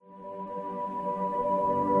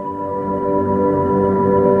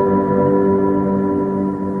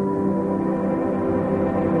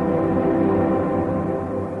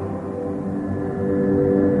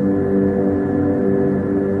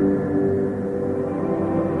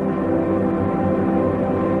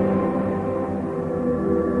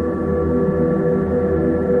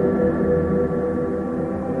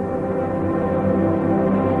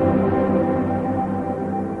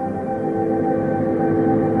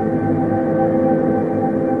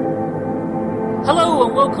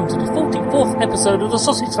welcome to the 44th episode of The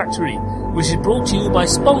Sausage Factory, which is brought to you by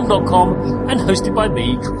Spong.com and hosted by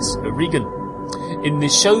me, Chris O'Regan. In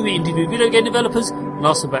this show, we interview video game developers and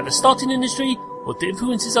ask them about the starting industry, what the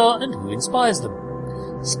influences are, and who inspires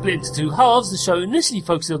them. Split into two halves, the show initially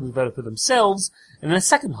focuses on the developer themselves, and in the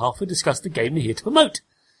second half we discuss the game they're here to promote,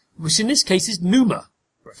 which in this case is Numa,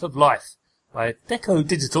 Breath of Life, by Deco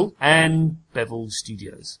Digital and Bevel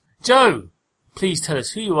Studios. Joe, please tell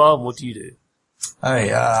us who you are and what do you do?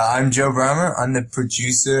 Hi, I'm Joe Brammer. I'm the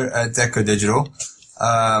producer at Deco Digital.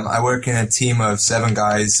 I work in a team of 6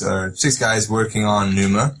 guys working on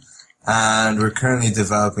Numa, and we're currently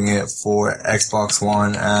developing it for Xbox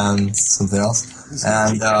One and something else.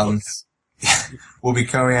 And we'll be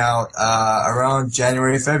coming out around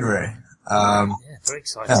January, February. Very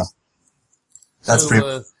exciting.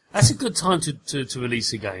 Yeah. That's a good time to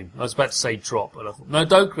release a game. I was about to say drop, but I thought, no,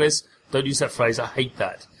 don't, Chris. Don't use that phrase. I hate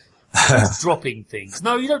that. Dropping things.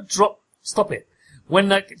 No, you don't drop. Stop it.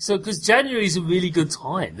 Because January is a really good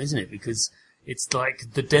time, isn't it? Because it's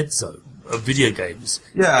like the dead zone of video games.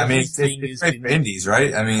 Yeah, I mean, it's great for indies,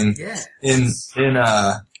 right? I mean, in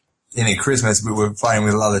Christmas, we were fighting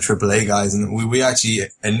with a lot of the AAA guys, and we actually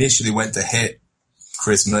initially went to hit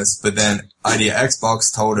Christmas, but then Idea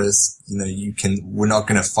Xbox told us, we're not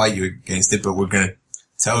going to fight you against it, but we're going to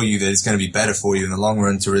tell you that it's going to be better for you in the long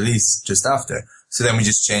run to release just after. So then we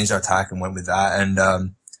just changed our tack and went with that. And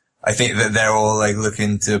I think that they're all like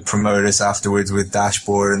looking to promote us afterwards with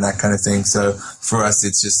Dashboard and that kind of thing. So for us,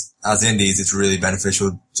 it's just, as indies, it's really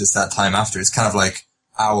beneficial just that time after. It's kind of like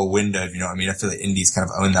our window, if you know what I mean. I feel like indies kind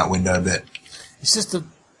of own that window a bit. It's just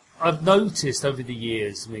I've noticed over the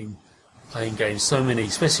years, playing games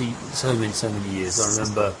especially so many years. I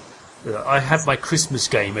remember I had my Christmas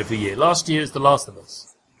game every year. Last year was The Last of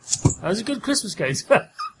Us. That was a good Christmas game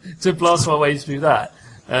to blast my way through that.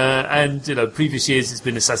 And previous years it's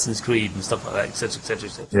been Assassin's Creed and stuff like that, etc., etc.,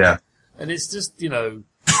 etc. Yeah. And it's just, the I'm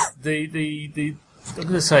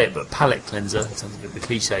going to say it, but palate cleanser. It sounds a bit of a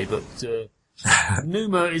cliche, but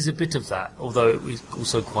Numa is a bit of that, although it was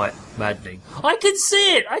also quite maddening. I can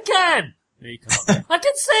see it! I can! No, you can't. I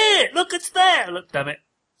can see it! Look, it's there! Look, damn it.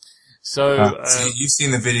 So you've seen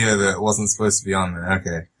the video that wasn't supposed to be on there,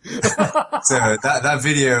 okay. So that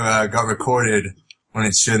video got recorded when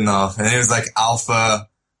it shouldn't have, and it was like alpha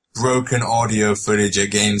broken audio footage at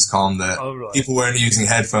Gamescom that people weren't using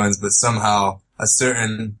headphones, but somehow a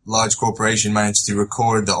certain large corporation managed to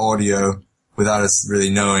record the audio without us really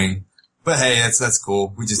knowing. But hey, that's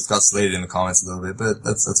cool. We just got slated in the comments a little bit, but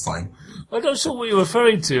that's fine. I'm not sure what you're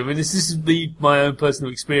referring to. I mean, this is my own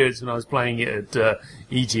personal experience when I was playing it at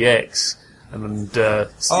EGX. And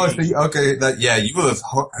you will have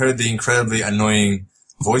heard the incredibly annoying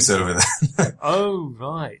voiceover then. Oh,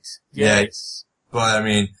 right. Yes. Yeah, but I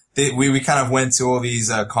mean, we kind of went to all these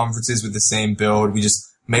conferences with the same build. We just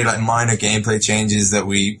made like minor gameplay changes that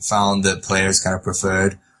we found that players kind of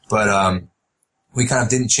preferred. But we kind of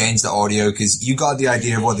didn't change the audio because you got the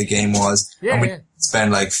idea of what the game was. Yeah, and we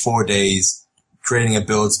spent like 4 days creating a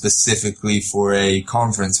build specifically for a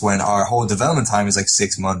conference when our whole development time is like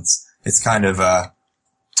 6 months. It's kind of a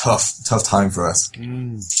tough time for us.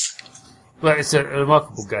 Well, it's a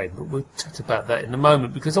remarkable game, but we'll chat about that in a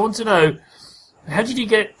moment because I want to know, how did you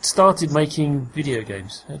get started making video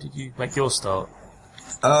games? How did you make your start?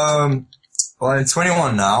 Well, I'm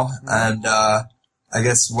 21 now, and I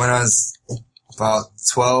guess when I was about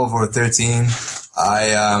 12 or 13,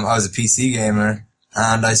 I was a PC gamer,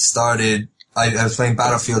 and I was playing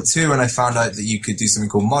Battlefield 2, and I found out that you could do something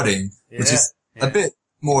called modding, which is a bit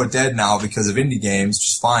more dead now because of indie games, which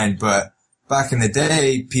is fine, but back in the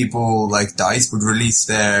day, people like DICE would release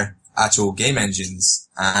their actual game engines,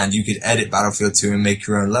 and you could edit Battlefield 2 and make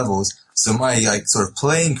your own levels. So my sort of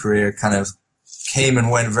playing career kind of came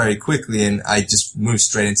and went very quickly, and I just moved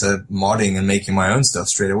straight into modding and making my own stuff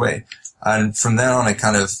straight away. And from then on, I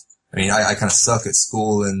kind of suck at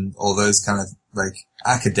school and all those kind of like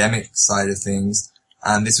academic side of things.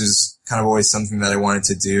 And this was kind of always something that I wanted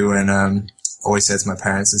to do, and always said to my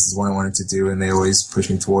parents this is what I wanted to do, and they always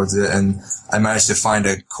pushed me towards it. And I managed to find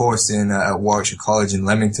a course at Warwickshire College in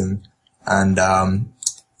Leamington, and I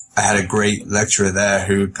had a great lecturer there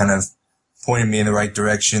who kind of pointed me in the right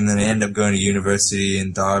direction. Then I ended up going to university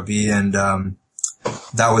in Derby, and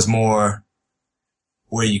that was more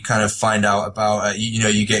where you kind of find out about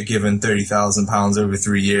you get given £30,000 over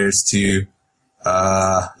 3 years to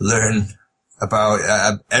learn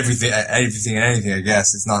about everything and anything. I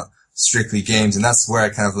guess it's not strictly games, and that's where I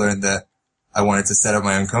kind of learned that I wanted to set up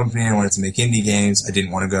my own company. I wanted to make indie games. I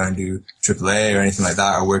didn't want to go and do AAA or anything like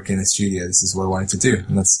that or work in a studio. This is what I wanted to do,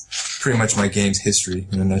 and that's pretty much my game's history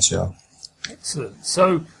in a nutshell. Excellent.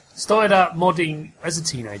 So, started out modding as a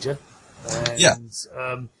teenager. And, Yeah.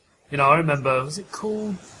 I remember, was it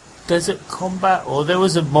called Desert Combat? Or there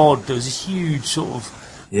was a mod, there was a huge sort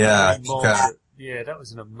of... Yeah, mod that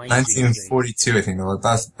was an amazing 1942, I think.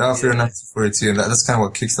 Battlefield 1942, and that's kind of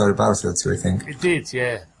what kickstarted Battlefield 2, I think. It did,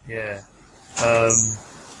 yeah.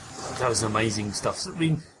 That was amazing stuff. I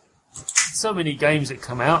mean, so many games that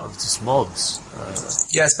come out of just mods.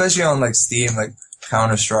 Yeah, especially on like Steam, like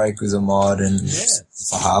Counter-Strike was a mod, and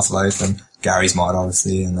for Half-Life, and Gary's mod,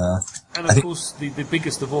 obviously, and of course, the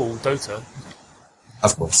biggest of all, Dota,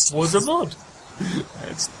 of course, was a mod.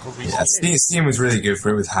 It's probably Steam was really good for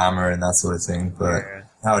it with Hammer and that sort of thing, but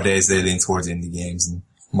nowadays they lean towards indie games, and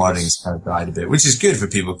modding's kind of died a bit, which is good for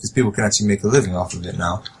people because people can actually make a living off of it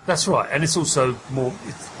now. That's right, and it's also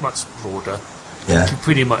it's much broader. Yeah. You can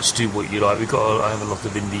pretty much do what you like. I have a lot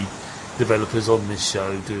of indie developers on this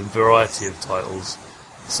show doing a variety of titles.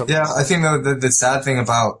 I think though the sad thing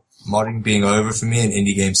about modding being over for me and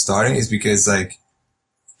indie games starting is because like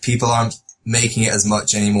people aren't making it as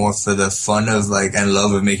much anymore for the fun of like and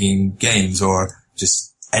love of making games or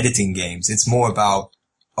just editing games. It's more about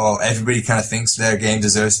everybody kind of thinks their game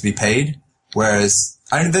deserves to be paid, whereas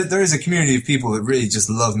there is a community of people that really just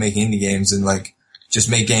love making indie games and like just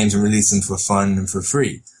make games and release them for fun and for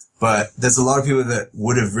free. But there's a lot of people that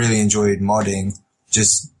would have really enjoyed modding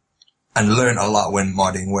and learned a lot when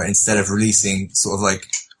modding, where instead of releasing sort of like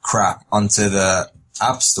crap onto the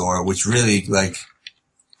App Store, which really like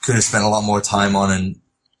could have spent a lot more time on and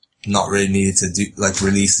not really needed to do like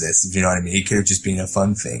release this, if you know what I mean. It could have just been a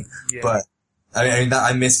fun thing. Yeah. But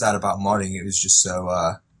I miss that about modding. It was just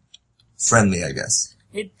so friendly, I guess.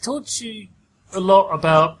 It taught you a lot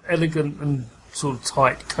about elegant and sort of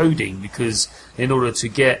tight coding, because in order to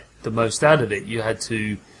get the most out of it, you had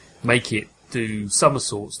to make it do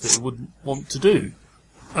somersaults that it wouldn't want to do.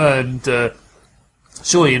 And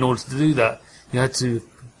surely in order to do that, you had to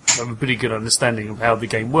have a pretty good understanding of how the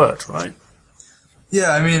game worked, right?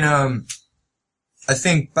 Yeah, I mean, I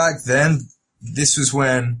think back then, this was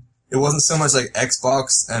when it wasn't so much like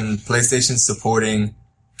Xbox and PlayStation supporting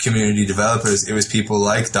community developers. It was people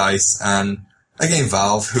like DICE and, again,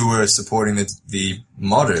 Valve, who were supporting the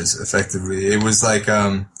modders, effectively. It was like,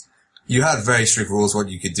 you had very strict rules what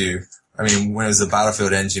you could do. I mean, when it was the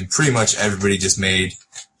Battlefield engine, pretty much everybody just made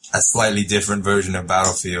a slightly different version of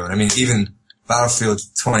Battlefield. I mean, even Battlefield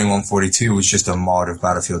 2142 was just a mod of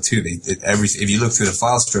Battlefield 2. If you look through the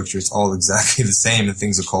file structure, it's all exactly the same, and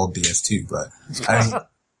things are called BF2. But I mean,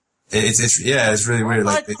 it's really weird.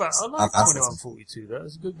 I like 2142. That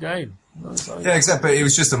was a good game. Yeah, except but it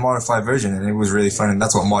was just a modified version, and it was really fun. And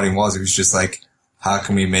that's what modding was. It was just like, how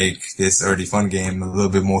can we make this already fun game a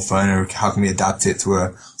little bit more fun, or how can we adapt it to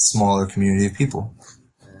a smaller community of people?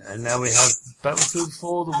 And now we have Battlefield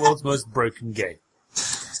 4, the world's most broken game.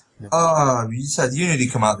 You just had Unity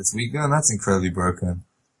come out this week, and that's incredibly broken.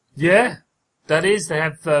 Yeah, that is. They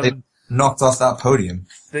have they knocked off that podium.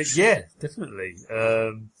 Yeah, definitely.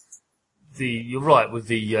 You're right with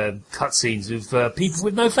the cutscenes of people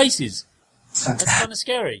with no faces. That's kind of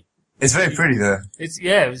scary. It's very pretty though. It's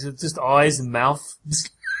just eyes and mouth.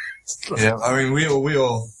 Yeah, I mean we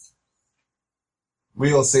all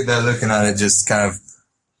sit there looking at it, just kind of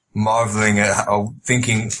marveling at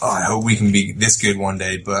thinking, I hope we can be this good one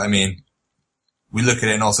day. But I mean, we look at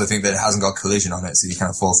it and also think that it hasn't got collision on it, so you kind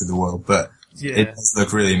of fall through the world. But it does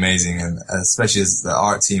look really amazing, and especially as the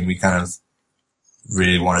art team, we kind of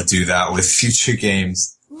really want to do that with future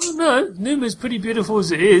games. Well, no, Numa's pretty beautiful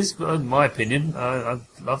as it is, but in my opinion, I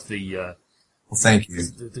love the well, thank you.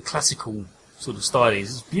 The classical sort of styling.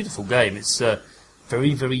 It's a beautiful game. It's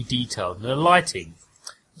very, very detailed, and the lighting,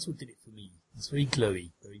 that's what did it for me. It's very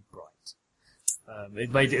glowy, very bright.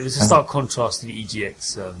 It was a stark contrast to the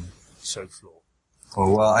EGX show floor.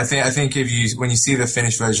 Oh, well, I think when you see the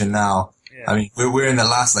finished version now, I mean, we're in the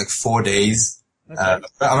last like 4 days. Okay.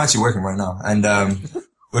 I'm actually working right now, and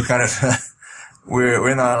we're kind of we're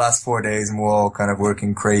in our last 4 days, and we're all kind of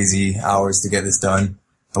working crazy hours to get this done.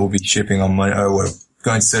 We'll be shipping on Monday, or we're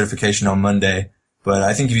going to certification on Monday. But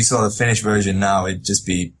I think if you saw the finished version now, it'd just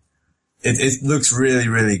be. It looks really,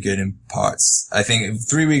 really good in parts. I think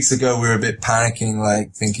 3 weeks ago we were a bit panicking,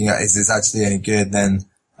 like thinking, is this actually any good? Then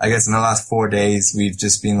I guess in the last 4 mays we've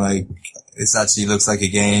just been like, this actually looks like a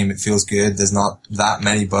game. It feels good. There's not that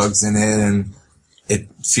many bugs in it, and it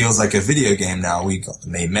feels like a video game now. We got the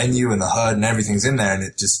main menu and the HUD and everything's in there, and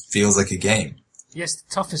it just feels like a game. Yes,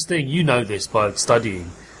 the toughest thing, you know this by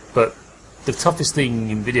studying, but the toughest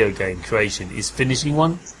thing in video game creation is finishing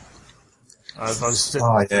one.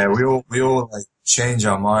 We all like change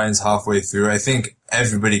our minds halfway through. I think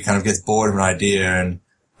everybody kind of gets bored of an idea, and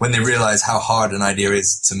when they realize how hard an idea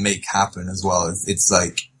is to make happen as well. It's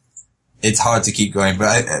like, it's hard to keep going,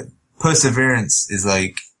 but perseverance is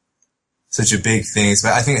like such a big thing.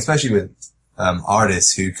 But I think especially with,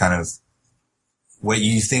 artists who kind of, where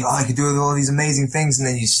you think, oh, I could do all these amazing things, and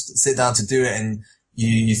then you sit down to do it, and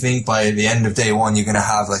you think by the end of day one you're going to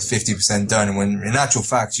have like 50% done, and when in actual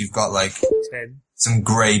fact you've got like 10. Some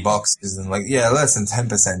grey boxes and like, less than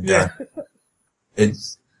 10% done. Yeah.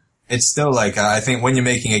 It's still like, I think when you're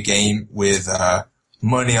making a game with,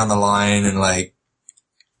 money on the line and like,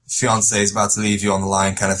 fiance is about to leave you on the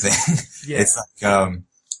line kind of thing,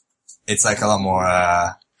 it's like a lot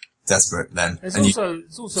more, desperate then. It's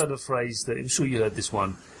also the phrase that, I'm sure you heard this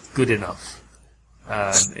one, good enough.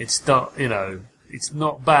 It's not, it's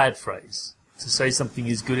not bad phrase. To say something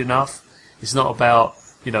is good enough, it's not about,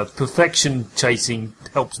 perfection chasing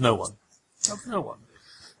helps no one. Helps no one.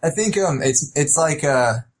 I think, it's like,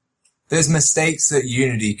 there's mistakes that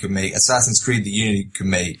Unity can make, Assassin's Creed that Unity can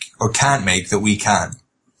make, or can't make, that we can.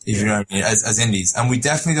 If you know what I mean, as indies. And we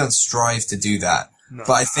definitely don't strive to do that. No.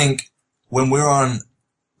 But I think when we're on,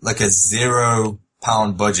 like a £0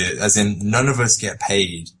 budget, as in none of us get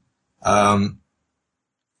paid,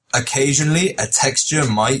 occasionally a texture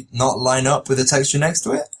might not line up with a texture next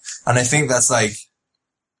to it. And I think that's like,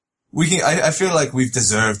 I feel like we've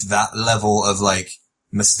deserved that level of like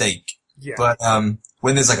mistake. Yeah. But,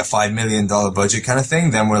 when there's like a $5 million budget kind of thing,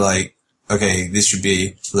 then we're like, okay, this should be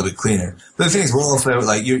a little bit cleaner. But the thing is, we're also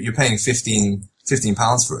like, you're paying £15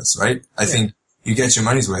 for us, right? I think you get your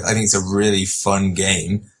money's worth. I think it's a really fun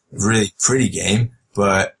game, really pretty game,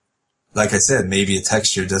 but like I said, maybe a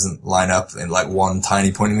texture doesn't line up in like one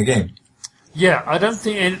tiny point in the game. Yeah, I don't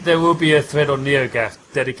think there will be a thread on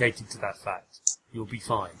NeoGAF dedicated to that fact. You'll be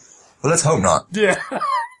fine. Well, let's hope not. Yeah.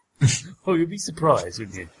 Oh, you'd be surprised,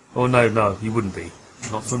 wouldn't you? Oh, no, you wouldn't be.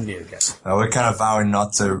 Not from NeoGAF. We're kind of vowing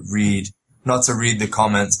not to read the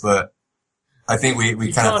comments, but I think we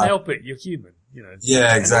you can't help it. You're human,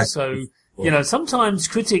 Yeah, exactly. And also, sometimes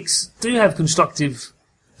critics do have constructive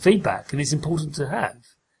feedback, and it's important to have.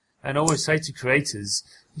 And I always say to creators,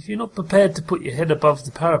 if you're not prepared to put your head above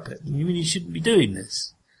the parapet, you really shouldn't be doing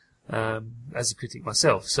this. As a critic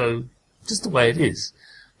myself, so just the way it is.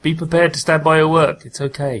 Be prepared to stand by your work. It's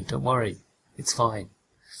okay. Don't worry. It's fine.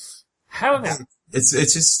 However, it's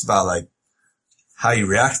just about like how you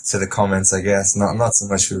react to the comments, I guess. Not so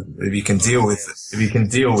much if you can deal with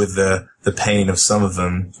the pain of some of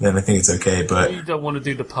them, then I think it's okay. But you don't want to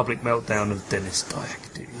do the public meltdown of Dennis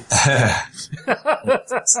Dyack, do you?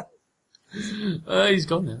 He's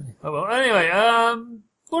gone now. Oh well. Anyway,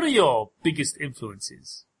 what are your biggest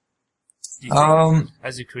influences? Do you think,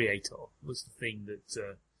 as a creator, what's the thing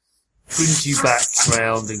that brings you back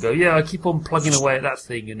round and go, I keep on plugging away at that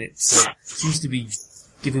thing, and it seems to be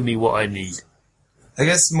giving me what I need? I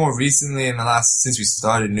guess more recently, since we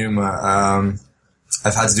started Numa,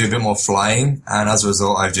 I've had to do a bit more flying, and as a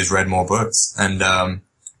result, I've just read more books. And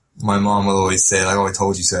my mom will always say, like, "Oh, I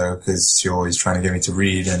told you so," because she's always trying to get me to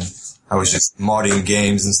read, and I was just modding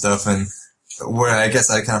games and stuff. And where I guess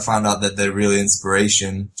I kind of found out that the real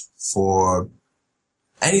inspiration for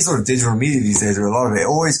any sort of digital media these days, or a lot of it,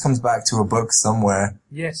 always comes back to a book somewhere.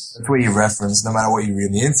 Yes. That's where you reference, no matter what you read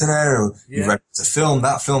on the internet, or you reference a film,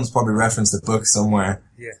 that film's probably referenced a book somewhere.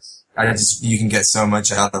 Yes. And you can get so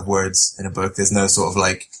much out of words in a book. There's no sort of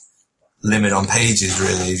like limit on pages,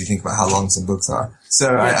 really, if you think about how long some books are.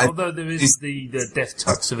 So although there is the deft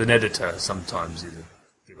touch of an editor sometimes is a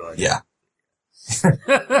good idea.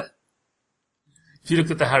 Yeah. If you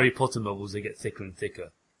look at the Harry Potter novels, they get thicker and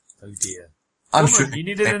thicker. Oh dear. I'm sure you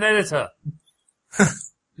needed an editor.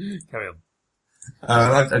 Carry on.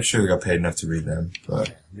 I'm sure we got paid enough to read them,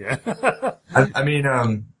 but yeah. I mean,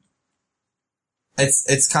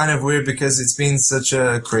 it's kind of weird because it's been such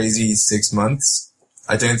a crazy 6 months.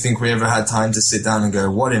 I don't think we ever had time to sit down and go,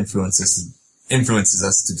 what influences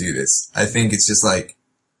us to do this? I think it's just like,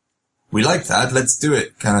 we like that, let's do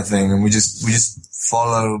it kind of thing, and we just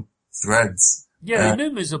follow threads. Yeah,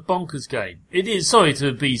 Numa's a bonkers game. It is. Sorry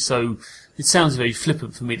to be so. It sounds very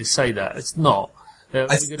flippant for me to say that. It's not.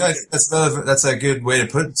 I think that's relevant. That's a good way to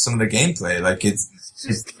put some of the gameplay. Like it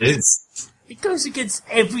is. It goes against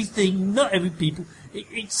everything. Not every people.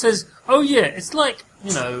 It says, oh yeah, it's like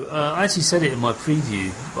I actually said it in my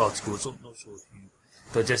preview article. So I'm not sure if you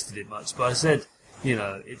digested it much, but I said,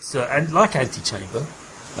 it's and like Anti-Chamber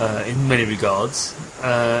in many regards.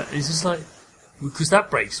 It's just like. Because that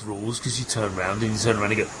breaks rules, because you turn around and you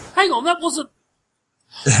go, hang on, that wasn't...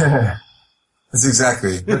 That's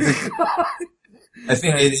exactly. I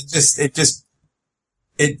think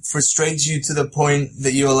it frustrates you to the point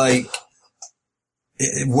that you're like,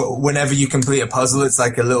 whenever you complete a puzzle, it's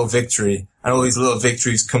like a little victory, and all these little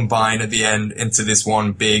victories combine at the end into this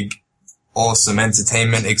one big, awesome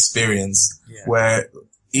entertainment experience where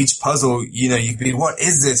each puzzle, you know, you can be, what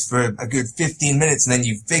is this for a good 15 minutes, and then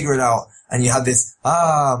you figure it out, and you have this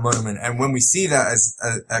moment. And when we see that as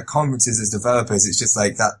at conferences as developers, it's just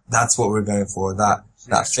like that's what we're going for. That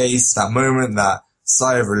face, that moment, that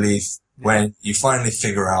sigh of relief when you finally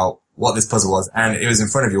figure out what this puzzle was, and it was in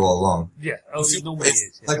front of you all along. Yeah, it normally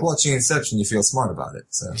is. Like watching Inception, you feel smart about it.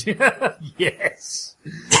 So. Yes.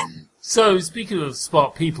 So, speaking of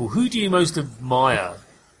smart people, who do you most admire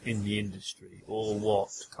in the industry, or what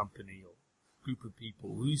company or group of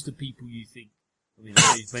people? Who's the people you think? I mean, I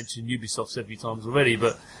know you've mentioned Ubisoft several times already,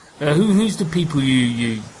 but who's the people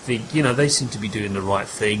you think, you know, they seem to be doing the right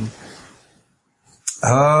thing? If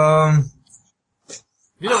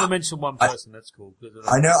you don't want to mention one person, that's cool.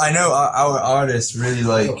 I know our artists really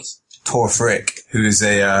like Tor Frick, who's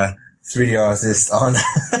a 3D artist on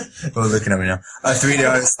well, looking at me now. A 3D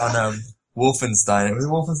artist on Wolfenstein. Was it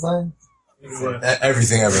Wolfenstein?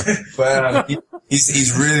 Everything ever. But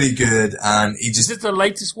he's really good, and he just... Is it the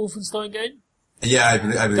latest Wolfenstein game? Yeah, I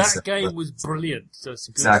believe that so. That game was brilliant. So it's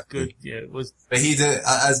exactly. Good. Yeah, it was. But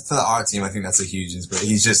as for the art team, I think that's a huge inspiration.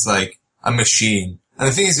 He's just like a machine. And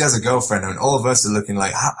the thing is, he has a girlfriend, and all of us are looking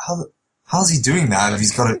like, how's he doing that if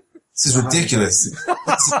he's got a... This is ridiculous.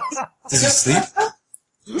 Does he sleep?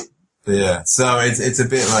 But yeah, so it's a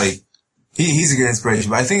bit like... He's a good inspiration,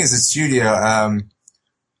 but I think as a studio, I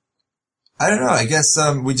don't know, I guess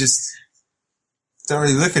we just don't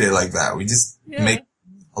really look at it like that. We just make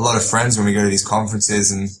a lot of friends when we go to these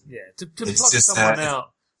conferences, and to pluck someone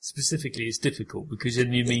out specifically is difficult, because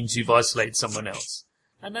then it means you've isolated someone else.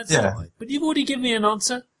 And that's fine. But you've already given me an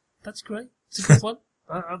answer. That's great. It's a good one.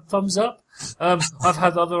 Thumbs up. I've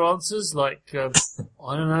had other answers, like, I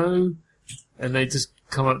don't know, and they just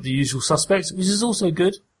come up with the usual suspects, which is also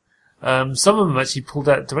good. Some of them actually pulled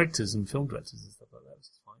out directors and film directors and stuff like that, which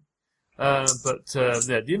is fine.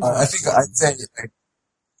 I think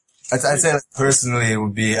I'd say like, personally it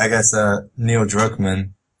would be, I guess, Neil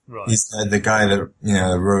Druckmann. Right. He's the guy that, you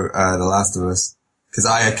know, wrote, The Last of Us. Cause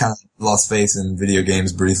I kind of lost faith in video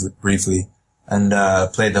games briefly, and,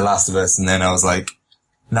 played The Last of Us, and then I was like,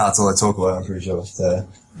 nah, that's all I talk about, I'm pretty sure. So,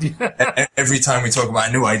 every time we talk about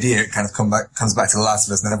a new idea, it kind of comes back to The Last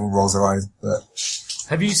of Us, and then everyone rolls their eyes, but.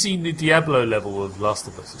 Have you seen the Diablo level of Last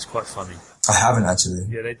of Us? It's quite funny. I haven't, actually.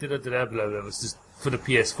 Yeah, they did a Diablo level. It's just for the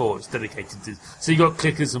PS4. It's dedicated to... So you got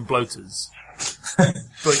clickers and bloaters.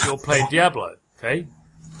 But you're playing Diablo, okay?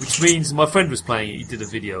 Which means my friend was playing it. He did a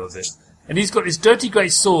video of it. And he's got this dirty grey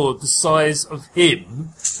sword the size of him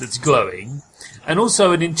that's glowing. And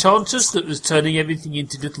also an enchantress that was turning everything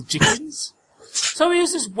into little chickens. So he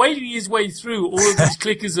was just wading his way through all of these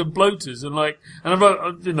clickers and bloaters. And I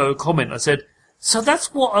wrote, a comment. I said... So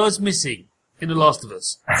that's what I was missing in The Last of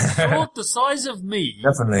Us. A sword the size of me.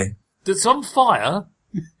 Definitely. That's on fire,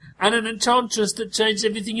 and an enchantress that changed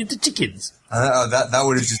everything into chickens. That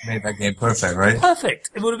would have just made that game perfect, right? Perfect.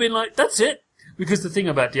 It would have been like, that's it. Because the thing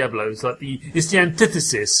about Diablo is like it's the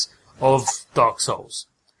antithesis of Dark Souls.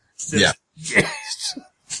 Yes.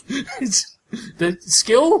 The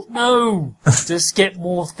skill? No. Just get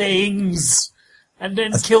more things. And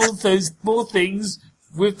then kill those more things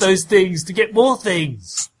with those things to get more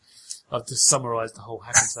things. I've just summarised the whole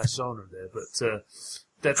hack and slash genre there, but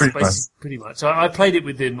that's pretty much. I played it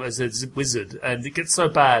with him as a wizard, and it gets so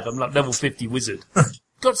bad. I'm like level 50 wizard.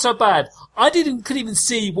 Got so bad, I couldn't even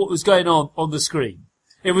see what was going on the screen.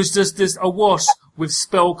 It was just this awash with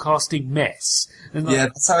spell-casting mess. And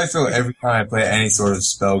that's how I feel every time I play any sort of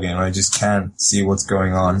spell game. I just can't see what's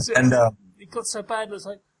going on. And it got so bad, it was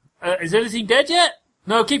like, is anything dead yet?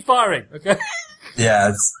 No, keep firing, okay? Yeah,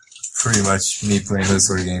 it's pretty much me playing those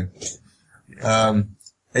sort of games. I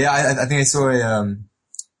think I saw a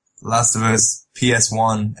Last of Us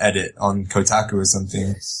PS1 edit on Kotaku or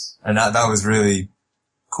something, and that was really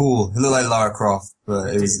cool. It looked like Lara Croft,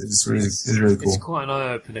 but it was really cool. It's quite an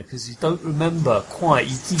eye opener because you don't remember quite.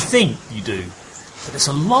 You think you do, but it's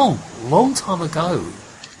a long time ago.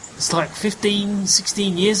 It's like 15,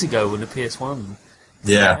 16 years ago when the PS1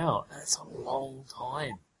 came out. That's a long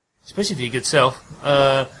time. Especially for your good self.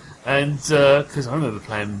 Because I remember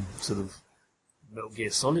playing sort of Metal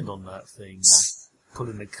Gear Solid on that thing,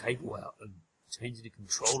 pulling the cable out and changing the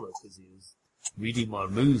controller because he was reading my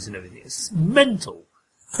moves and everything. It's mental.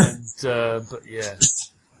 And, but yeah,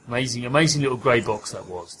 amazing little grey box that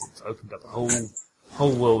was. It opened up a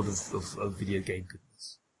whole world of video game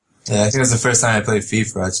goodness. Yeah, I think it was the first time I played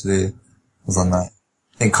FIFA actually, was on that.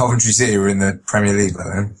 I think Coventry City were in the Premier League by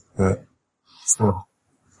then, but still.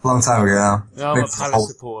 Long time ago now. No, I'm a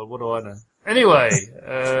Palace supporter. What do I know? Anyway,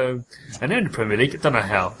 and they're in the Premier League. Don't know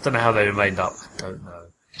how they remained up. Don't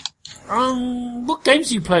know. What games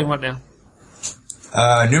are you playing right now?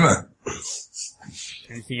 Numa.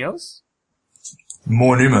 Anything else?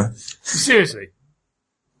 More Numa. Seriously?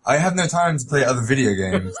 I have no time to play other video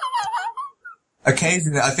games.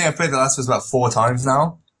 Occasionally, I think I've played The Last of Us about 4 times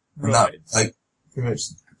now. And Right. that, pretty much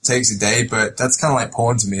takes a day, but that's kind of like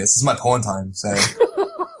porn to me. This is my porn time, so.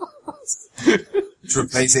 To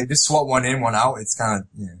replace it, just swap one in, one out, it's kind of,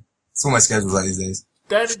 it's what my schedule's like these days.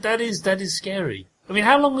 That is scary. I mean,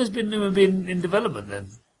 how long has Numa been in development then?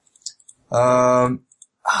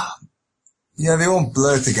 They all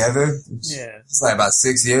blur together. Yeah. It's like about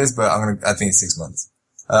 6 years, but I think it's 6 months.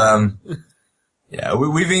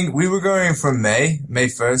 We were going from May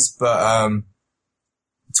 1st, but,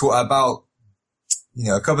 to about,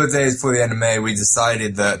 a couple of days before the end of May, we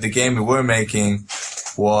decided that the game we were making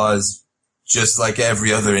was just like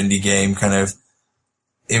every other indie game, kind of,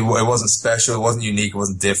 it wasn't special, it wasn't unique, it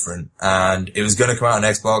wasn't different, and it was going to come out on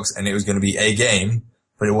Xbox, and it was going to be a game,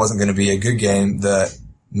 but it wasn't going to be a good game that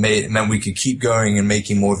meant we could keep going and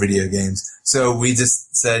making more video games. So we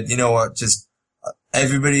just said, you know what, just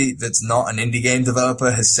everybody that's not an indie game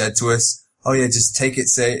developer has said to us, oh yeah, just take it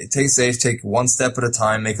safe, take one step at a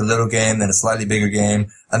time, make a little game, then a slightly bigger game,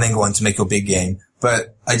 and then go on to make your big game.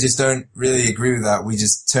 But I just don't really agree with that. We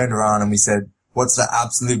just turned around and we said, what's the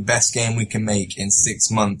absolute best game we can make in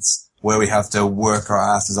 6 months where we have to work our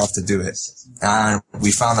asses off to do it? And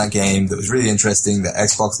we found that game that was really interesting, that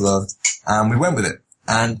Xbox loved, and we went with it.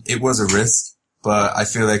 And it was a risk, but I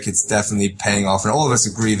feel like it's definitely paying off. And all of us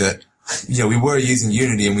agree that, we were using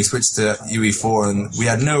Unity and we switched to UE4 and we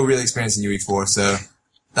had no real experience in UE4, so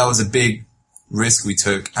that was a big risk we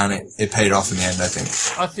took, and it paid off in the end, I think.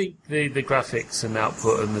 I think the graphics and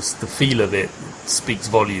output and the feel of it speaks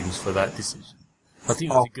volumes for that decision. I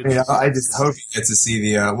think that's a good decision. I just hope you get to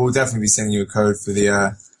see we'll definitely be sending you a code for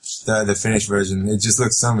the finished version. It just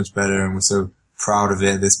looks so much better, and we're so proud of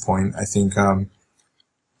it at this point. I think,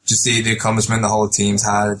 just the accomplishment the whole team's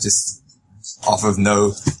had, just off of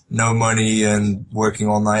no money and working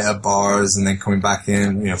all night at bars and then coming back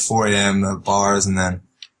in, 4 a.m. at bars and then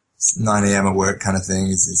 9 a.m. at work kind of thing.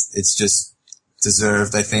 It's just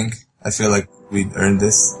deserved, I think. I feel like we earned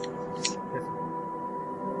this.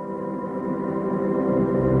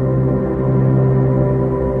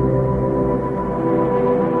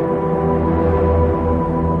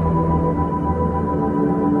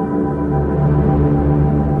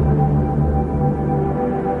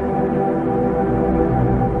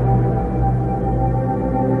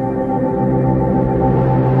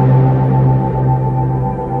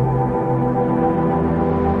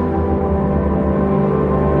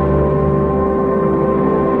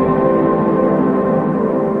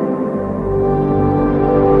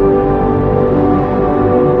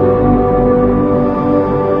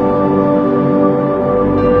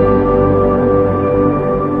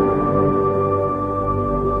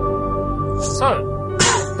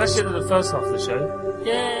 First half of the show.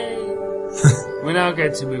 Yay! We're now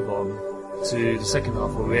going to move on to the second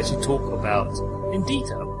half where we actually talk about, in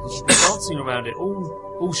detail, dancing around it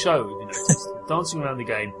all show, if you noticed, dancing around the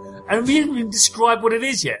game. And we haven't even described what it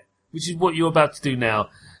is yet, which is what you're about to do now.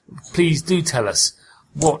 Please do tell us,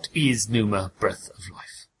 what is Numa Breath of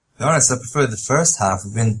Life? To be honest, I prefer the first half.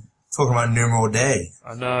 We've been talking about Numa all day.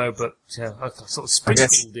 I know, but I sort of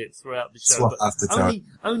sprinkled it throughout the show. But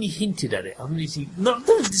only hinted at it. Don't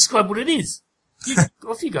describe what it is.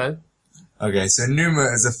 Off you go. Okay, so Numa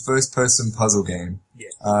is a first-person puzzle game.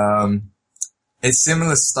 Yeah. It's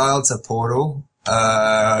similar style to Portal,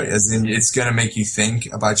 as in it's going to make you think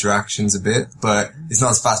about your actions a bit, but it's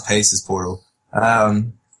not as fast-paced as Portal.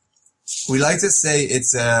 We like to say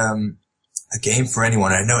it's a game for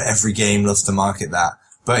anyone. I know every game loves to market that.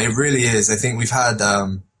 But it really is. I think we've had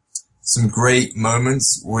some great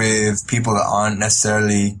moments with people that aren't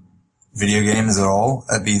necessarily video gamers at all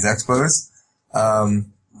at these expos.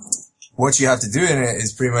 What you have to do in it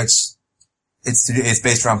is pretty much it's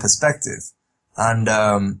based around perspective, and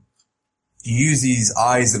you use these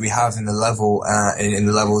eyes that we have in the level in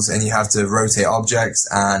the levels, and you have to rotate objects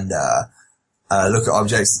and look at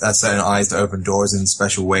objects at certain eyes to open doors in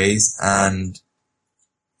special ways. And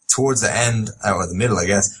towards the end, or the middle, I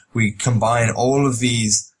guess, we combine all of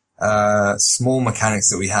these small mechanics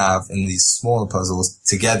that we have in these smaller puzzles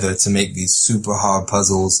together to make these super hard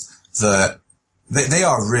puzzles that they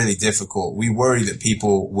are really difficult. We worry that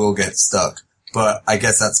people will get stuck, but I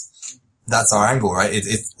guess that's our angle, right?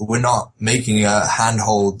 We're not making a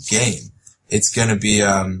handhold game. It's gonna be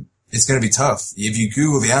it's going to be tough. If you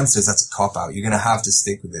Google the answers, that's a cop-out. You're going to have to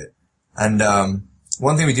stick with it. And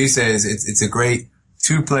one thing we do say is it's a great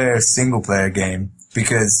two-player, single-player game,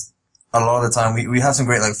 because a lot of the time we have some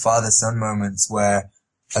great like father-son moments where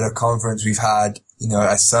at a conference we've had,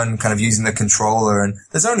 a son kind of using the controller, and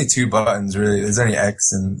there's only two buttons really. There's only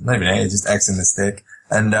X and not even A, just X and the stick.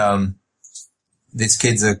 And these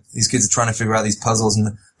kids are trying to figure out these puzzles,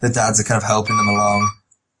 and the dads are kind of helping them along.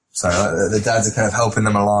 The dads are kind of helping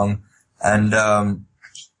them along, and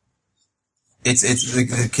it's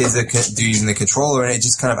the kids that do using the controller, and it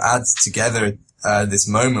just kind of adds together this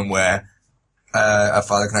moment where a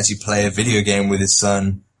father can actually play a video game with his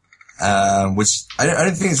son, which I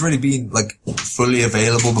don't think has really been like fully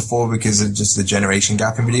available before because of just the generation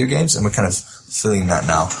gap in video games, and we're kind of filling that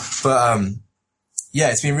now. But yeah,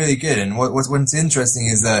 it's been really good, and what's interesting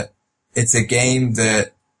is that it's a game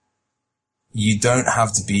that you don't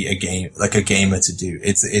have to be a gamer to do.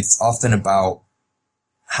 It's often about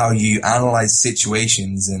how you analyze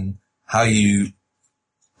situations and how you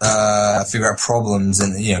figure out problems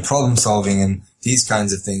and problem solving and these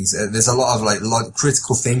kinds of things. There's a lot of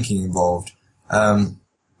critical thinking involved.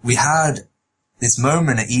 We had this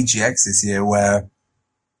moment at EGX this year where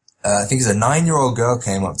I think it's a 9-year-old girl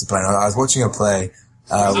came up to play. And I was watching her play.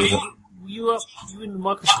 You were in the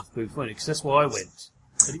Microsoft booth, weren't you? Because that's where I went.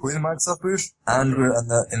 We're in the Microsoft booth, and we're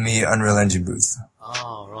in the Unreal Engine booth.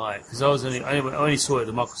 Oh, right. Because I only saw it at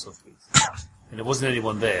the Microsoft booth. And there wasn't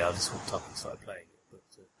anyone there. I just walked up and started playing it. But,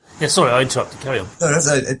 yeah, sorry, I interrupted. Carry on. No, that's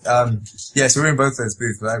it. Yeah, so we were in both those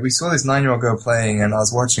booths. But, we saw this 9-year-old girl playing, and I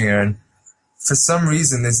was watching her, and for some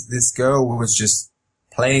reason, this girl was just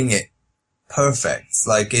playing it perfect.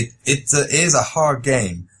 Like, it is a hard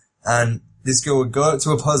game, and this girl would go up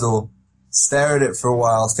to a puzzle, stare at it for a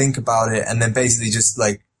while, think about it, and then basically just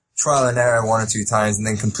like trial and error 1 or 2 times and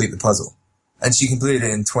then complete the puzzle. And she completed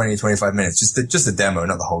it in 20, 25 minutes. Just a demo,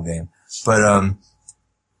 not the whole game. But,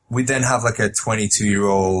 we then have like a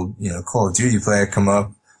 22-year-old, Call of Duty player come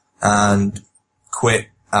up and quit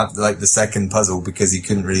after like the second puzzle because he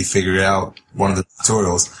couldn't really figure out one of the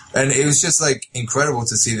tutorials. And it was just like incredible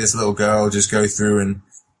to see this little girl just go through and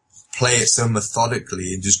play it so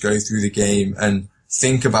methodically and just go through the game and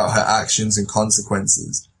think about her actions and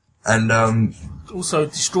consequences. And also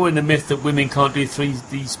destroying the myth that women can't do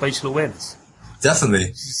 3D spatial awareness. Definitely.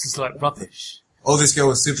 It's just like rubbish. Oh, this girl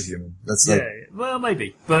was superhuman. That's yeah, well,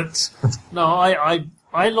 maybe. But no,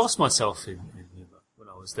 I lost myself in when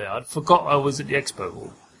I was there. I forgot I was at the expo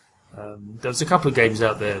hall. There was a couple of games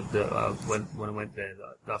out there that when I went there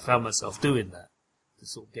that I found myself doing that, to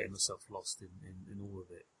sort of getting myself lost in all of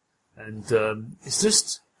it. And it's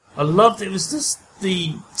just, I loved it. It was just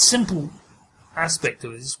the simple aspect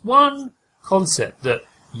of it. It's one concept that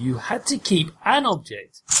you had to keep an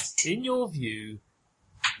object in your view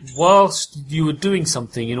whilst you were doing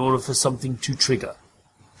something in order for something to trigger.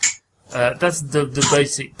 That's the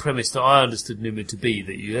basic premise that I understood Numa to be,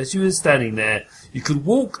 that as you were standing there, you could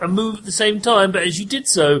walk and move at the same time, but as you did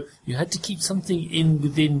so, you had to keep something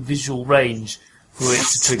within visual range for it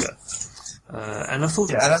to trigger. And I thought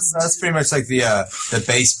that's pretty much like the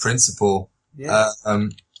base principle. Yeah.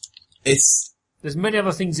 There's many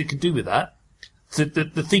other things it could do with that.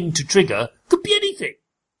 The thing to trigger could be anything.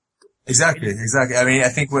 Exactly. I mean, I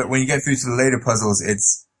think when you get through to the later puzzles,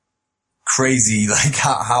 it's crazy, like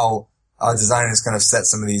how our designers kind of set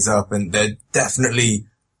some of these up, and they're definitely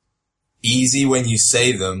easy when you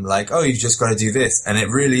say them, like, oh, you've just got to do this, and it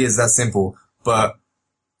really is that simple, but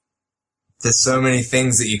there's so many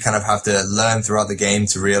things that you kind of have to learn throughout the game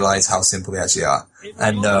to realize how simple they actually are. It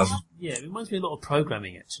reminds me a lot of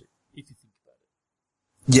programming, actually, if you think about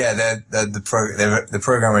it. Yeah, the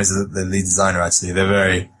programmer is the lead designer, actually. They're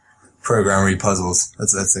very programmery puzzles.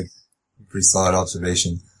 That's a pretty solid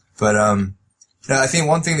observation. But, I think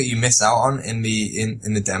one thing that you miss out on in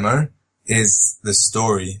the demo is the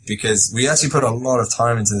story, because we actually put a lot of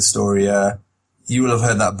time into the story. You will have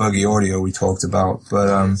heard that buggy audio we talked about,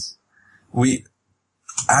 but, we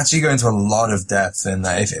actually go into a lot of depth in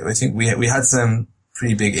that. I think we had some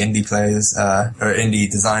pretty big indie players, or indie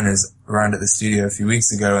designers around at the studio a few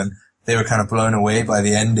weeks ago, and they were kind of blown away by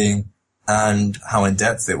the ending and how in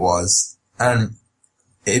depth it was. And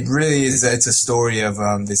it really is, it's a story of,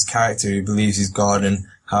 this character who believes he's God and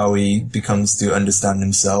how he becomes to understand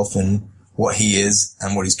himself and what he is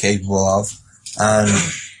and what he's capable of. And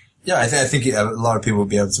yeah, I think a lot of people will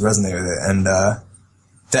be able to resonate with it. And,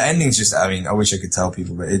 the ending's just, I mean, I wish I could tell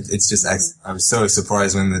people, but it's just, I was so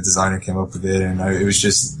surprised when the designer came up with it, and it was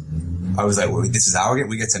just, I was like, well, this is our game?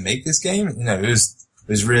 We get to make this game? It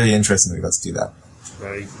was really interesting that we got to do that.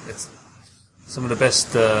 It's some of the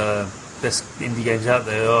best best indie games out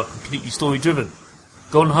there are completely story-driven.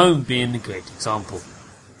 Gone Home being a great example.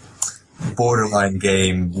 Borderline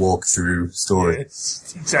game walkthrough story.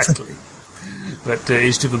 Yes, exactly. But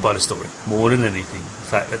it's driven by the story more than anything. In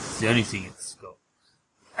fact, that's the only thing it's got.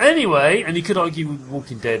 Anyway, and you could argue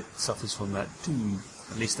Walking Dead suffers from that too.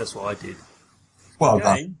 At least that's what I did. Well,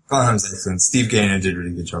 Gone Home's excellent. Steve Gaynor did a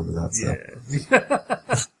really good job with that. So.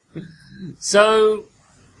 Yeah. So,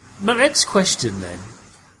 my next question then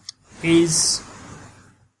is,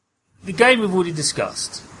 the game we've already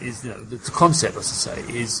discussed is, the concept, as I say,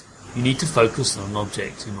 is you need to focus on an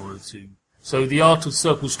object in order to. So the art of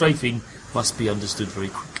circle strafing must be understood very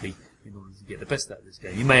quickly in order to get the best out of this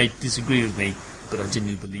game. You may disagree with me, but I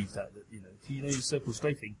genuinely believe that if you know circle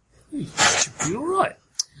strafing, you should be all right.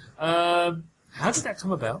 How did that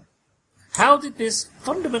come about? How did this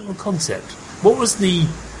fundamental concept? What was the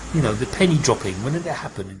penny dropping? When did that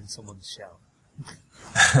happen in someone's shower?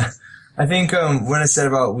 I think when I said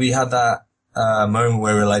about we had that moment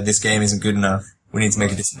where we were like, this game isn't good enough, we need to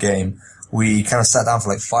make a different game, we kind of sat down for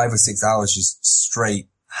like 5 or 6 hours just straight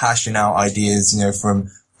hashing out ideas, from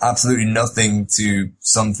absolutely nothing to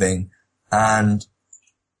something. And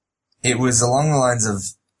it was along the lines of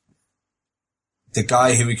the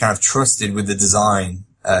guy who we kind of trusted with the design,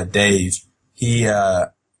 Dave. He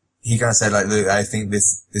kind of said like, look, I think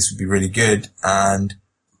this would be really good. And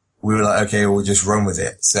we were like, okay, we'll just run with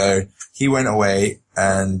it. So he went away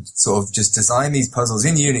and sort of just designed these puzzles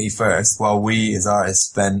in Unity first, while we as artists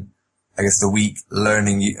spent, I guess, the week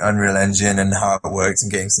learning Unreal Engine and how it works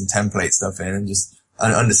and getting some template stuff in and just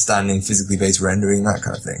understanding physically based rendering, that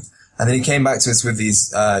kind of thing. And then he came back to us with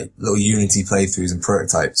these little Unity playthroughs and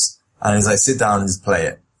prototypes. And he's like, sit down and just play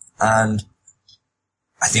it. And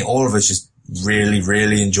I think all of us just really,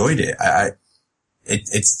 really enjoyed it.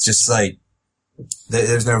 It's just like,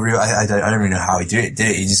 there's no real, I don't really know how he did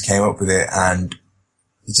it. He just came up with it and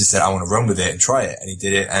he just said, I want to run with it and try it. And he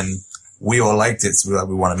did it and we all liked it. So we were like,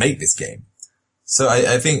 we want to make this game. So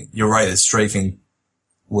I think you're right that strafing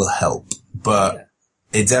will help, but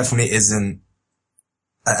it definitely isn't.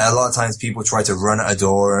 A lot of times people try to run at a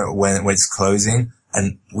door when it's closing,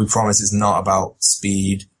 and we promise it's not about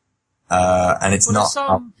speed, and it's not. There's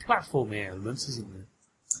some platforming elements, isn't there?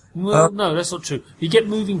 Well, no, that's not true. You get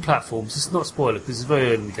moving platforms. It's not a spoiler because it's very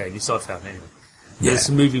early in the game. It's I found anyway. There's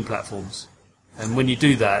some moving platforms, and when you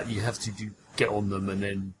do that, you have to get on them and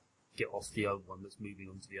then get off the other one that's moving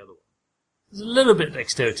onto the other one. There's a little bit of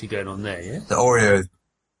dexterity going on there, yeah. The Oreo.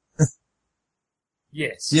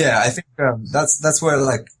 Yes. Yeah, I think that's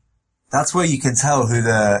where you can tell who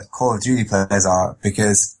the Call of Duty players are,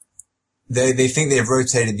 because they think they've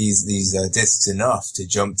rotated these discs enough to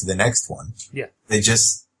jump to the next one. Yeah. In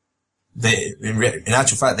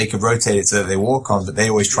actual fact, they could rotate it so that they walk on, but they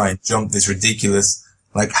always try and jump this ridiculous,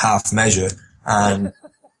 like, half measure, and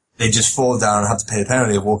they just fall down and have to pay the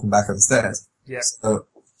penalty of walking back up the stairs. Yeah. So,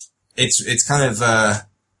 it's kind of,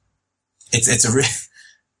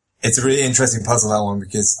 it's a really interesting puzzle, that one,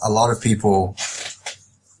 because a lot of people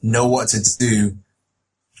know what to do,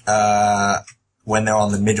 when they're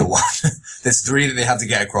on the middle one. There's 3 that they have to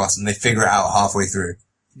get across and they figure it out halfway through.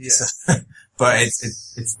 Yeah. So, but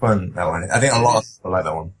it's fun, that one. I think a lot of people like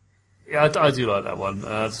that one. Yeah, I do like that one.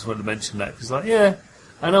 I just wanted to mention that because,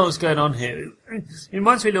 I know what's going on here. It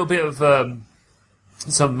reminds me a little bit of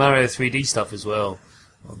some Mario 3D stuff as well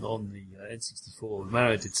on the N64.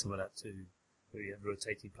 Mario did some of that too, where you have a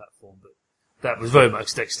rotating platform, but that was very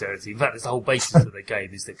much dexterity. In fact, it's the whole basis of the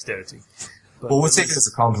game is dexterity. But well, we'll take it as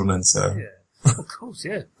a compliment, so. Yeah. Of course,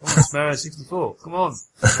 yeah. Oh, it's Mario 64. Come on.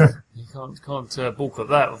 You can't balk at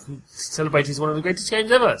that. Celebrate is one of the greatest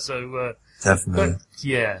games ever. So, definitely. But,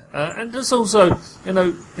 yeah. And there's also,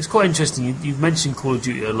 it's quite interesting. You've mentioned Call of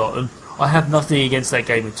Duty a lot, and I have nothing against that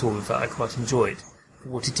game at all. In fact, I quite enjoy it for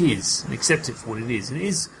what it is and accept it for what it is. And it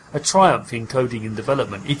is a triumph in coding and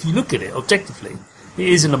development. If you look at it objectively, it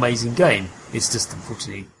is an amazing game. It's just,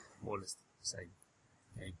 unfortunately, more or less the same.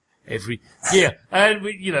 Every year, and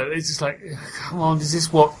it's just like, come on, is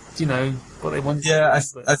this what they want? Yeah, I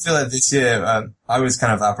feel like this year I was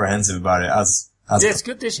kind of apprehensive about it as it's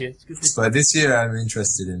good this year. But this year I'm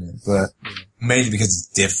interested in it, but mainly because it's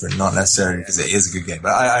different, not necessarily because it is a good game.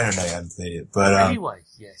 But I don't know, I haven't played it. But anyway,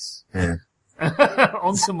 yes. Yeah.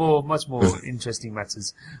 On to much more interesting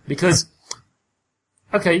matters, because.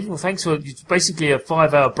 Okay, well, thanks for it's basically a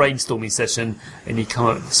 5-hour brainstorming session, and you come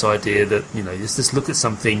up with this idea that just look at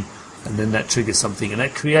something, and then that triggers something, and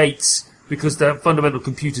that creates, because the fundamental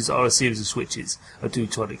computers are a series of switches. I do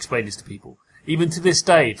try to explain this to people, even to this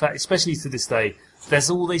day. In fact, especially to this day, that's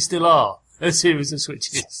all they still are. a series of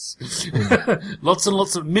switches. Lots and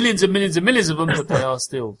lots of millions and millions and millions of them, but they are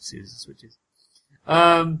still series of switches.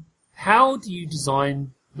 How do you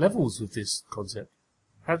design levels with this concept?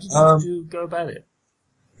 How did you go about it?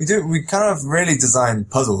 We kind of really designed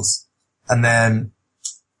puzzles. And then,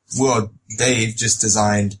 Dave just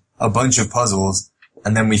designed a bunch of puzzles,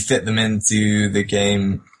 and then we fit them into the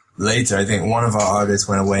game later. I think one of our artists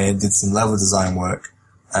went away and did some level design work,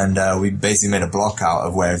 and we basically made a block out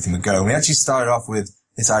of where everything would go. And we actually started off with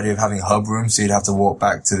this idea of having a hub room, so you'd have to walk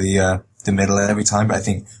back to the middle every time, but I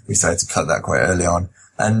think we started to cut that quite early on.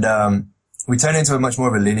 And we turned into a much more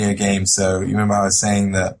of a linear game, so you remember I was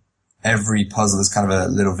saying that every puzzle is kind of a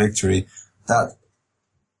little victory. That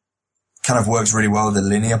kind of works really well with the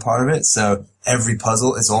linear part of it. So every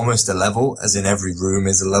puzzle is almost a level, as in every room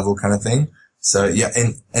is a level kind of thing. So yeah,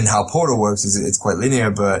 and how Portal works is it's quite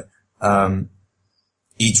linear, but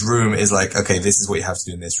each room is like, okay, this is what you have to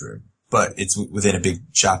do in this room, but it's within a big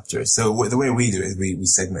chapter. So the way we do it is we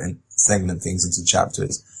segment things into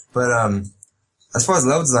chapters. But as far as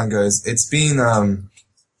level design goes, it's been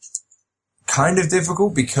kind of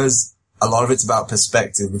difficult because a lot of it's about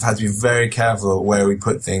perspective. We've had to be very careful where we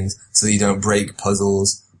put things so that you don't break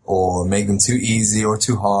puzzles or make them too easy or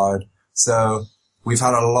too hard. So we've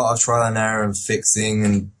had a lot of trial and error and fixing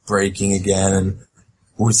and breaking again, and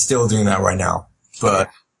we're still doing that right now.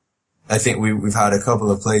 But I think we've had a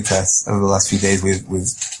couple of play tests over the last few days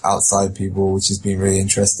with outside people, which has been really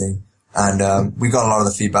interesting. And we got a lot of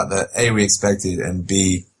the feedback that A, we expected, and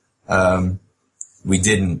B, we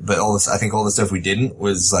didn't. But I think all the stuff we didn't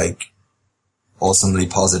was like awesomely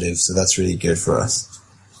positive, so that's really good for us.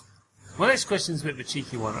 My next question is a bit of a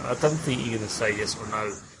cheeky one. I don't think you're going to say yes or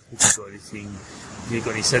no if you've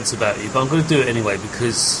got any sense about it, but I'm going to do it anyway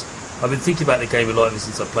because I've been thinking about the game a lot ever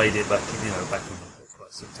since I played it back in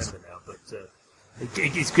September now, but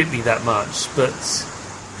it's gripped me that much. But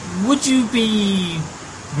would you be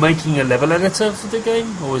making a level editor for the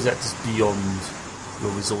game, or is that just beyond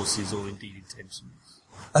your resources or indeed intentions?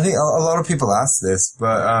 I think a lot of people ask this,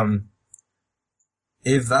 but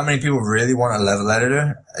if that many people really want a level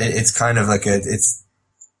editor, it's kind of like it's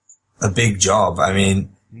a big job. I mean,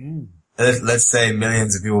 let's say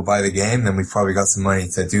millions of people buy the game, then we've probably got some money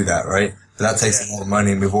to do that, right? But that takes a lot of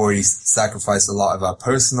money, and we've already sacrificed a lot of our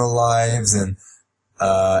personal lives, and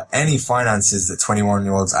any finances that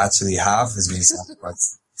 21-year-olds actually have has been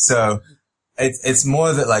sacrificed. So it's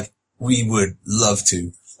more that like we would love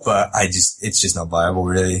to, but it's just not viable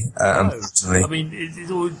really. Unfortunately. I mean, it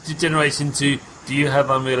all degenerates into, do you have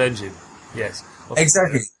Unreal Engine? Yes.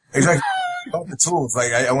 Exactly. Got the tools.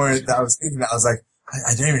 Like I was thinking that I was like,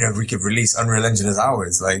 I don't even know if we could release Unreal Engine as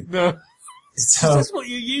ours. Like no. So that's what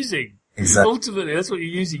you're using. Exactly. Ultimately, that's what you're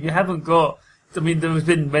using. You haven't got. I mean, there have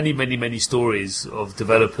been many, many, many stories of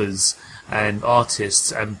developers and artists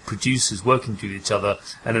and producers working with each other,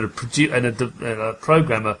 and a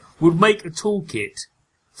programmer would make a toolkit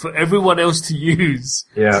for everyone else to use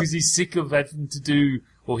because he's sick of having to do,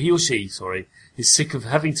 or he or she, sorry, is sick of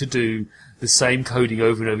having to do the same coding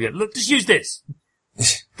over and over again. Look, just use this.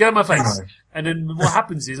 Get out of my face. And then what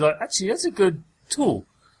happens is, like, actually, that's a good tool.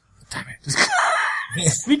 Damn it.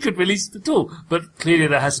 We could release the tool, but clearly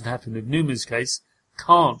that hasn't happened in Newman's case.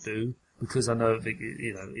 Can't do, because I know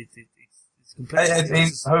it's complex. I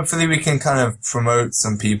think hopefully we can kind of promote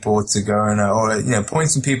some people to go and, or point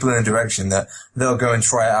some people in a direction that they'll go and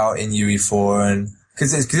try it out in UE4, and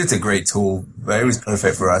cause it's a great tool, but it was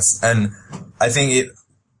perfect for us. And I think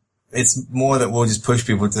it's more that we'll just push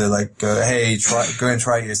people to like go, hey, go and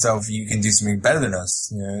try it yourself. You can do something better than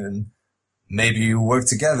us, and maybe you work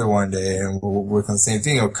together one day and we'll work on the same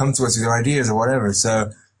thing, or come to us with your ideas or whatever.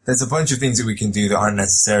 So there's a bunch of things that we can do that aren't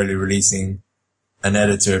necessarily releasing an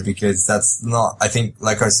editor, because that's not, I think,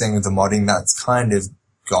 like I was saying with the modding, that's kind of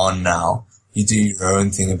gone now. You do your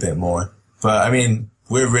own thing a bit more. But I mean,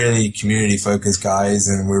 we're really community focused guys,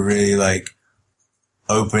 and we're really like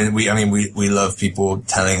open. We love people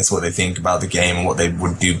telling us what they think about the game and what they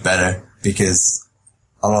would do better, because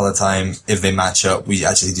a lot of the time, if they match up, we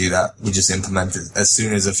actually do that. We just implement it. As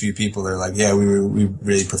soon as a few people are like, yeah, we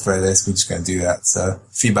really prefer this, we're just going to do that. So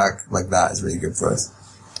feedback like that is really good for us.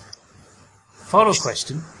 Final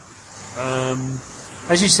question.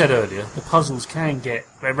 As you said earlier, the puzzles can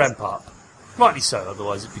ramp up. Rightly so,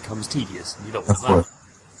 otherwise it becomes tedious, and you don't want that.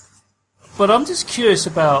 But I'm just curious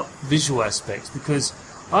about visual aspects, because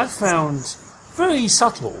I found very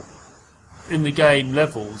subtle in the game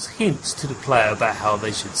levels hints to the player about how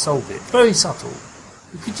they should solve it. Very subtle.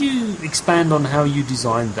 Could you expand on how you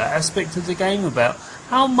designed that aspect of the game, about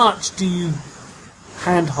how much do you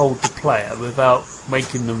handhold the player without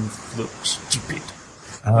making them look stupid?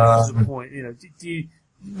 To the point, do you,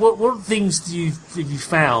 what things have you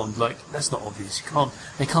found, like, that's not obvious,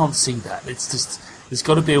 they can't see that, it's just, there's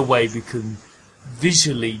got to be a way we can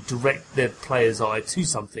visually direct their player's eye to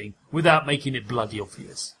something without making it bloody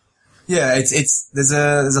obvious. Yeah, there's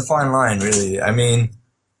a fine line, really. I mean,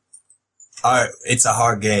 it's a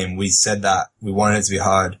hard game. We said that. We wanted it to be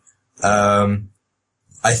hard.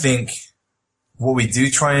 I think what we do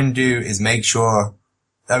try and do is make sure,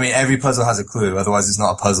 I mean, every puzzle has a clue. Otherwise, it's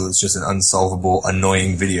not a puzzle. It's just an unsolvable,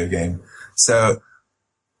 annoying video game. So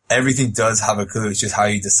everything does have a clue. It's just how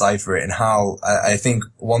you decipher it and how, I think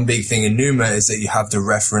one big thing in Numa is that you have to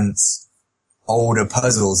reference older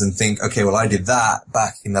puzzles and think, okay, well, I did that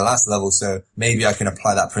back in the last level, so maybe I can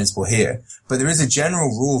apply that principle here. But there is a general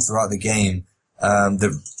rule throughout the game,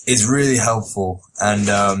 that is really helpful.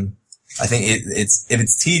 And, I think if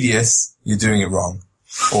it's tedious, you're doing it wrong.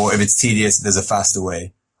 Or if it's tedious, there's a faster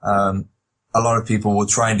way. A lot of people will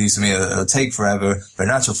try and do something that'll take forever, but in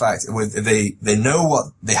actual fact, if they know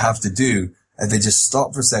what they have to do, and they just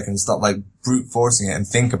stop for a second, stop like brute forcing it and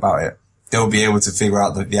think about it, they'll be able to figure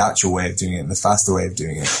out the actual way of doing it and the faster way of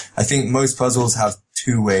doing it. I think most puzzles have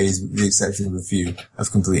two ways, with the exception of a few,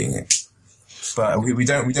 of completing it. But we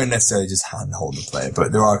don't necessarily just handhold the player,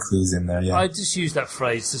 but there are clues in there, yeah. I just use that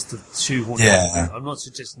phrase just to shoehorn it. Yeah. I'm not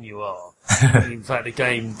suggesting you are. In fact, the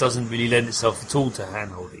game doesn't really lend itself at all to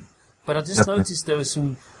handholding. But I just noticed there was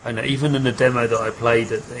some, I know, even in the demo that I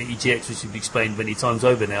played at the EGX, which you've explained many times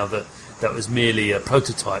over now, that was merely a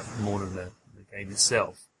prototype more than the game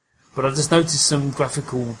itself. But I just noticed some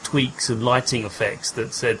graphical tweaks and lighting effects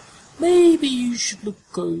that said, maybe you should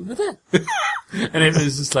look over there. And it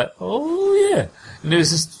was just like, oh yeah. And it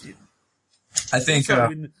was just, I think,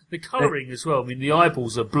 the colouring as well. I mean, the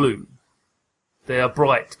eyeballs are blue. They are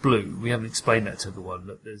bright blue. We haven't explained that to everyone,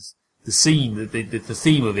 but there's the scene, the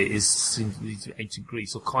theme of it is ancient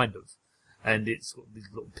Greece, or kind of. And it's got these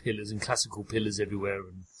little pillars and classical pillars everywhere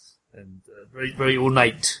and very, very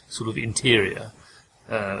ornate sort of interior.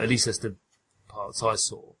 At least that's the parts I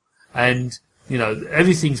saw. And,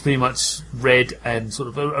 everything's pretty much red and sort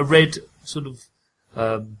of a red sort of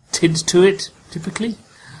tint to it, typically.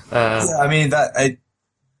 Yeah, I mean,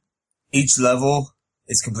 each level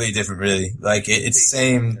is completely different, really. Like, it's the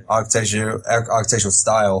same architectural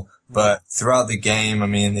style, but throughout the game, I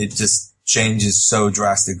mean, it just changes so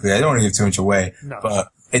drastically. I don't want to give too much away, but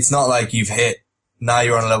it's not like now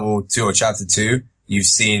you're on level 2 or chapter 2, you've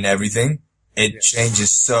seen everything. It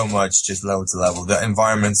changes so much just level to level. The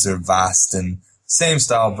environments are vast and same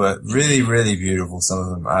style, but really, really beautiful, some of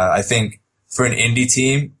them. I think for an indie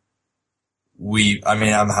team,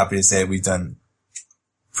 I'm happy to say we've done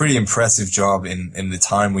a pretty impressive job in the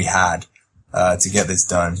time we had, to get this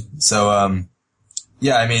done. So,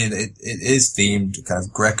 yeah, I mean, it is themed, kind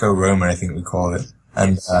of Greco-Roman, I think we call it.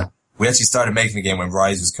 And, we actually started making the game when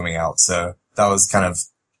Rise was coming out, so that was kind of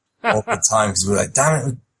awkward time because we were like, damn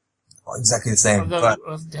it, exactly the same. But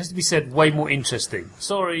it has to be said, way more interesting.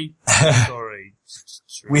 Sorry.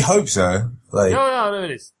 We hope so. Like, no,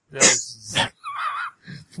 it is.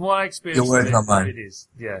 From my experience, your word, not mine. It is.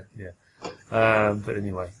 Yeah. But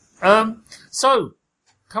anyway. So,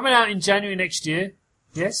 coming out in January next year,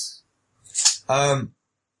 yes?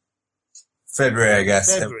 February, I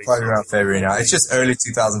guess. February, probably around February now. It's just early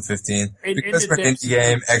 2015. Because we're an indie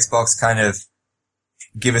game, Xbox kind of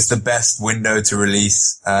give us the best window to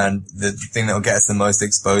release and the thing that will get us the most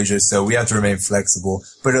exposure. So we have to remain flexible,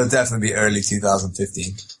 but it'll definitely be early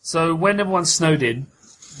 2015. So when everyone's snowed in,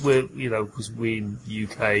 because we in the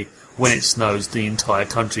UK, when it snows, the entire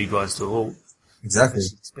country grinds to a halt. Exactly.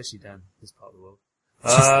 Especially down this part of the world.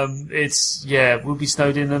 We'll be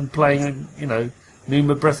snowed in and playing,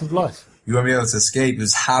 Numa Breath of Life. You won't be able to escape, you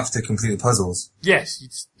just have to complete the puzzles.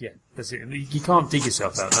 Yes, that's it. You can't dig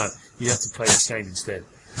yourself out, no. You have to play this game instead.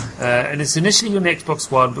 And it's initially on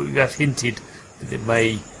Xbox One, but we have hinted that it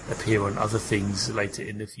may appear on other things later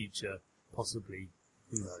in the future, possibly.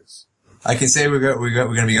 Who knows? I can say we're going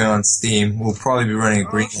to be going on Steam. We'll probably be running a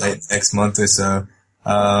green light next month or so.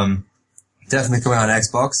 Definitely coming on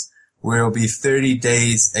Xbox. We'll be 30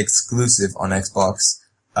 days exclusive on Xbox.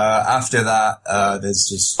 After that, there's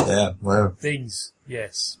just, whatever. Things,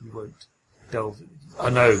 yes, we won't delve. I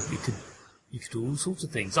know, you could do all sorts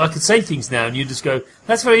of things. I could say things now and you just go,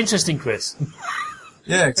 that's very interesting, Chris.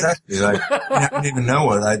 Yeah, exactly. Like, I don't even know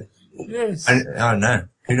what Yes. I don't know.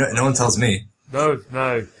 No one tells me. No.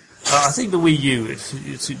 I think the Wii U, it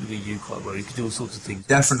suited the Wii U quite well. You could do all sorts of things.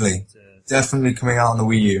 Definitely. Definitely coming out on the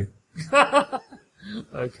Wii U.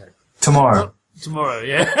 Okay. Tomorrow,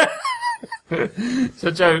 yeah.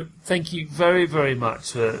 So, Joe, thank you very, very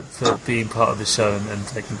much for being part of the show and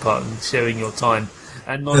taking part and sharing your time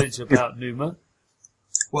and knowledge about Numa.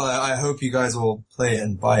 Well, I hope you guys will play it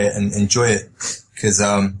and buy it and enjoy it, because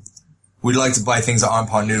we'd like to buy things that aren't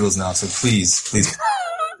pot noodles now. So please.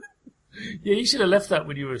 Yeah, you should have left that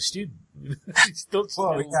when you were a student.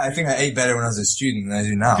 Well, yeah, I think I ate better when I was a student than I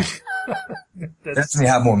do now. Definitely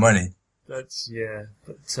have more money. But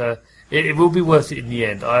it will be worth it in the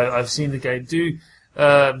end. I've seen the game. Do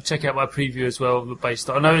check out my preview as well.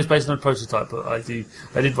 I know it's based on a prototype, but I did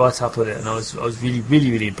write up on it, and I was really,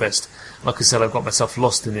 really, really impressed. Like I said, I got myself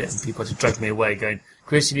lost in it, and people had to drag me away, going,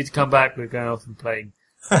 "Chris, you need to come back. We're going off and playing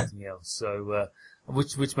something else." So,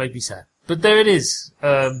 which made me sad. But there it is.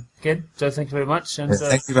 Again, Joe, thank you very much, and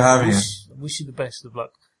thank you for having me. I wish you the best of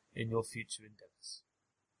luck in your future endeavours.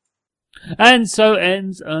 And so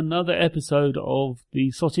ends another episode of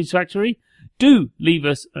the Sausage Factory. Do leave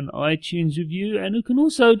us an iTunes review, and you can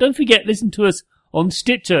also, don't forget, listen to us on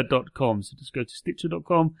Stitcher.com. So just go to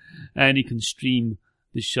Stitcher.com and you can stream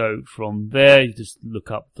the show from there. You just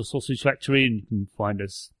look up the Sausage Factory and you can find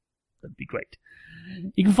us. That'd be great.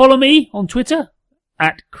 You can follow me on Twitter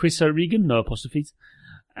at Chris O'Regan, no apostrophes.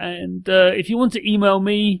 And if you want to email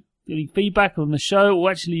me any feedback on the show,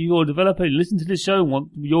 or actually you're a developer, you listen to this show and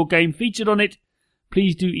want your game featured on it,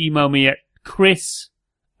 please do email me at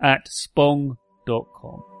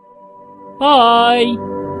chris@spong.com.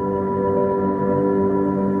 Bye!